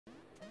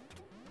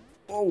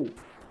Oh.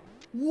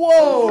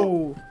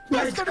 Whoa!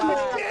 Nice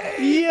shot.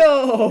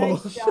 Yo!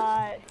 Nice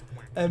shot.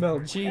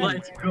 MLG.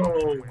 Let's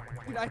go.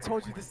 Dude, I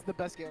told you this is the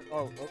best game.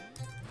 Oh.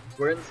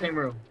 We're in the same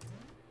room.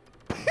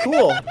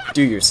 Cool.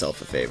 Do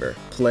yourself a favor.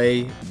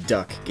 Play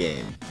Duck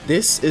Game.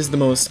 This is the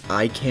most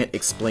I can't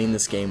explain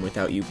this game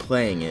without you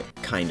playing it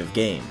kind of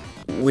game.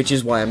 Which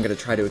is why I'm going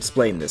to try to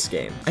explain this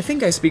game. I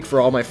think I speak for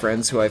all my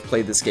friends who I've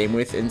played this game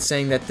with in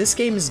saying that this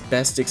game is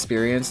best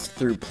experienced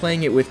through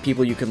playing it with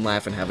people you can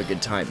laugh and have a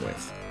good time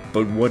with.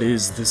 But what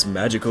is this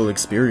magical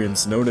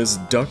experience known as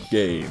Duck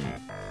Game?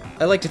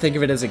 I like to think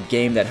of it as a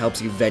game that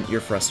helps you vent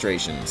your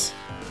frustrations,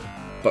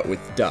 but with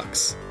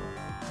ducks.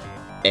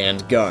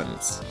 And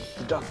guns.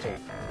 Duct tape.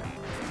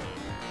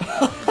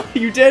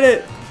 You did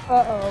it!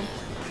 Uh-oh.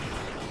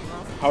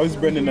 How is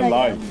Brendan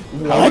alive?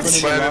 What? How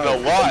is Brendan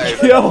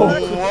alive? Yo!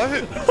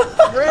 What?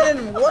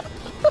 Brandon, what?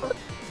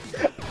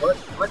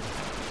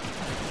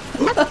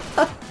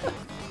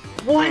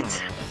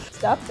 What?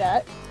 Stop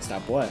that.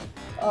 Stop what?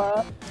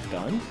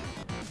 Gun?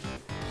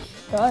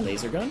 Gun.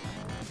 Laser gun?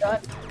 Gun.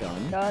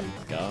 Gun? Gun.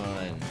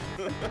 Gun.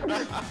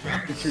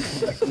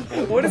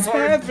 What is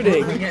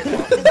happening?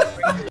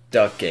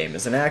 Duck Game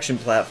is an action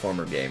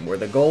platformer game where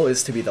the goal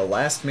is to be the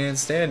last man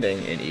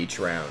standing in each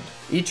round.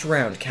 Each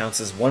round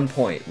counts as 1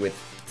 point with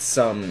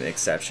some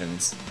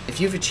exceptions. If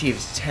you've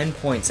achieved 10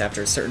 points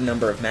after a certain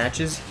number of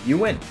matches, you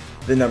win.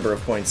 The number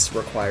of points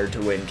required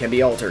to win can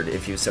be altered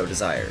if you so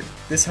desired.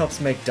 This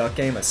helps make Duck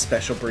Game a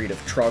special breed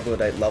of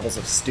troglodyte levels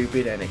of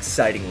stupid and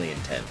excitingly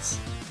intense.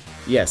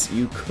 Yes,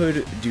 you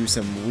could do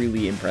some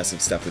really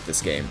impressive stuff with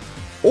this game.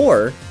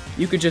 Or,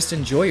 you could just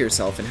enjoy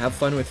yourself and have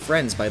fun with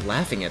friends by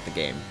laughing at the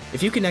game.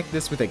 If you connect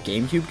this with a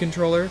GameCube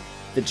controller,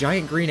 the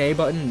giant green A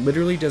button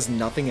literally does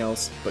nothing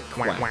else but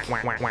quack.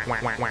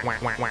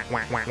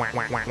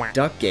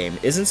 Duck Game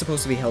isn't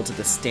supposed to be held to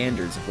the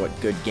standards of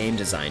what good game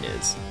design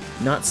is.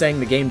 Not saying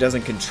the game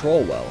doesn't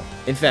control well.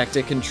 In fact,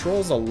 it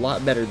controls a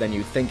lot better than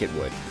you think it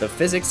would. The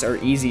physics are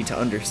easy to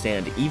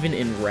understand even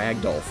in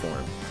ragdoll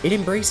form. It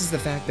embraces the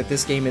fact that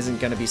this game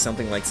isn't going to be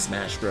something like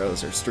Smash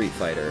Bros. Or Street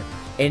Fighter,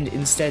 and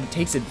instead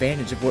takes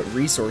advantage of what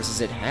resources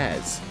it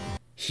has.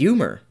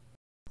 Humor.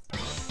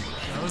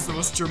 That was the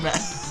most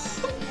dramatic.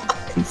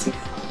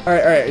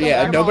 Alright,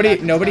 yeah,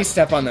 nobody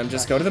step on them,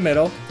 just go to the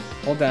middle,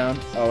 hold down.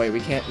 Oh wait, we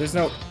can't, there's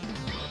no...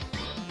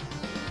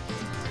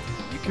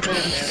 You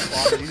committed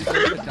manslaughter. You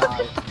deserve to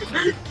die.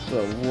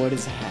 Bro, what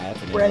is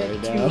happening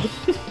Brennan, right now?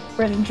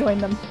 Brennan, join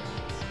them.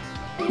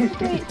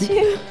 Wait,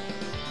 too.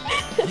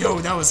 Yo,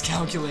 that was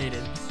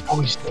calculated. Oh,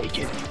 he's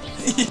naked.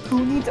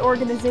 Who needs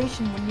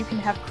organization when you can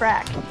have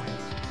crack?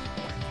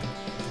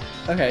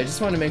 Okay, I just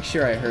want to make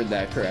sure I heard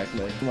that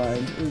correctly.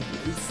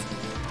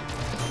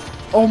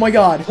 Oh my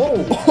god!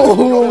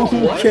 Oh,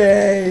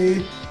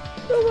 okay!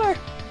 Nowhere.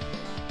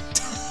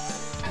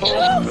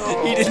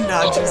 He did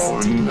not just.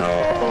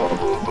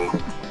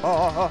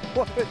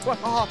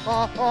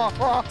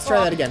 Let's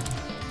try that again.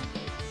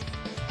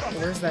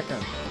 Where's that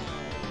gun?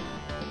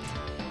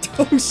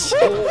 Oh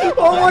shit!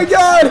 Oh my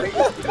god!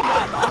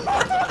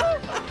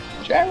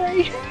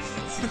 Jerry!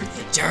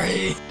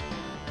 Jerry!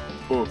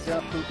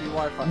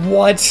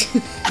 What?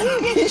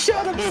 He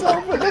shot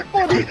himself with a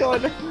funny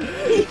gun!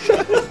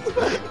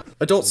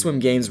 Adult Swim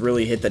games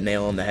really hit the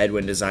nail on the head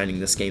when designing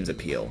this game's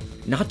appeal.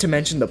 Not to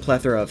mention the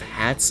plethora of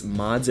hats,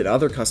 mods, and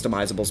other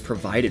customizables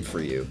provided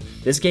for you.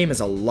 This game has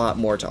a lot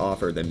more to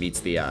offer than meets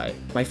the eye.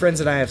 My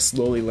friends and I have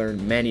slowly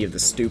learned many of the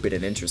stupid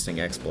and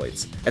interesting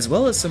exploits, as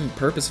well as some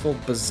purposeful,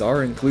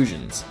 bizarre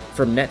inclusions.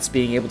 From Nets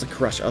being able to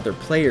crush other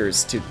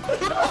players to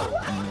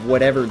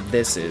whatever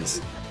this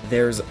is.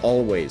 There's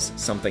always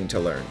something to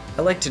learn.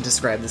 I like to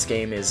describe this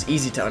game as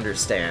easy to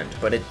understand,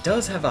 but it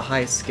does have a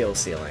high skill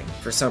ceiling,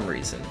 for some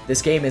reason.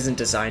 This game isn't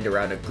designed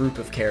around a group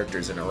of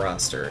characters in a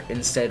roster,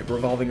 instead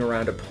revolving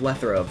around a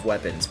plethora of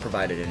weapons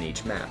provided in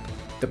each map.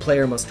 The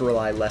player must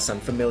rely less on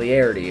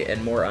familiarity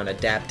and more on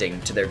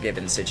adapting to their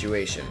given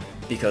situation.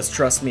 Because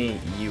trust me,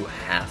 you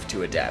have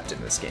to adapt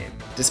in this game.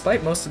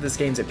 Despite most of this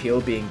game's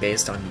appeal being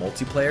based on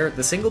multiplayer,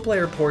 the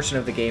single-player portion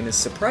of the game is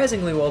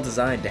surprisingly well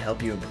designed to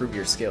help you improve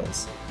your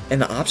skills.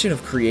 And the option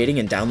of creating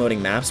and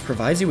downloading maps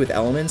provides you with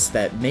elements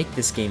that make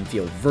this game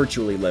feel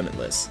virtually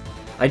limitless.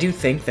 I do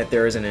think that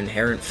there is an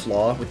inherent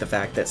flaw with the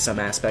fact that some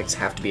aspects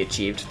have to be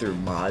achieved through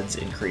mods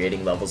and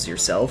creating levels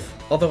yourself,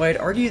 although I'd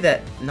argue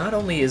that not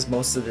only is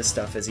most of this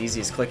stuff as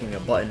easy as clicking a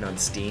button on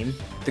Steam,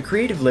 the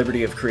creative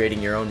liberty of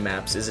creating your own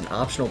maps is an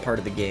optional part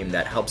of the game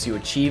that helps you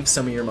achieve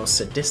some of your most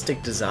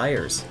sadistic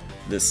desires.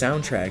 The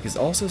soundtrack is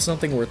also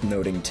something worth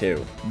noting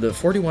too. The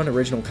 41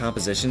 original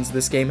compositions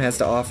this game has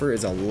to offer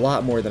is a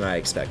lot more than I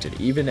expected,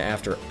 even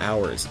after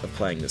hours of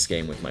playing this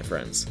game with my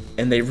friends.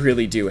 And they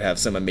really do have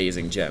some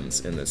amazing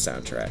gems in this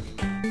soundtrack.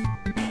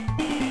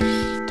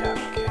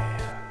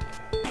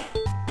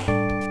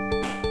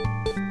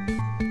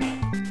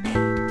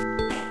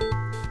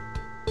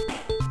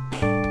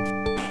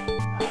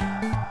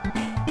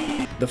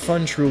 The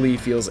fun truly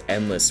feels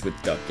endless with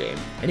Duck Game.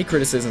 Any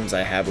criticisms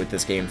I have with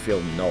this game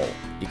feel null,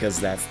 because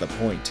that's the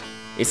point.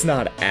 It's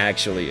not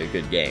actually a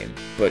good game,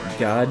 but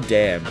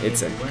goddamn,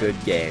 it's a good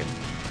game.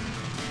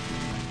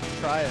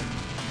 trying.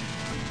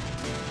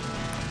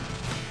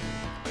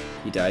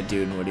 He died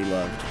doing what he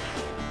loved.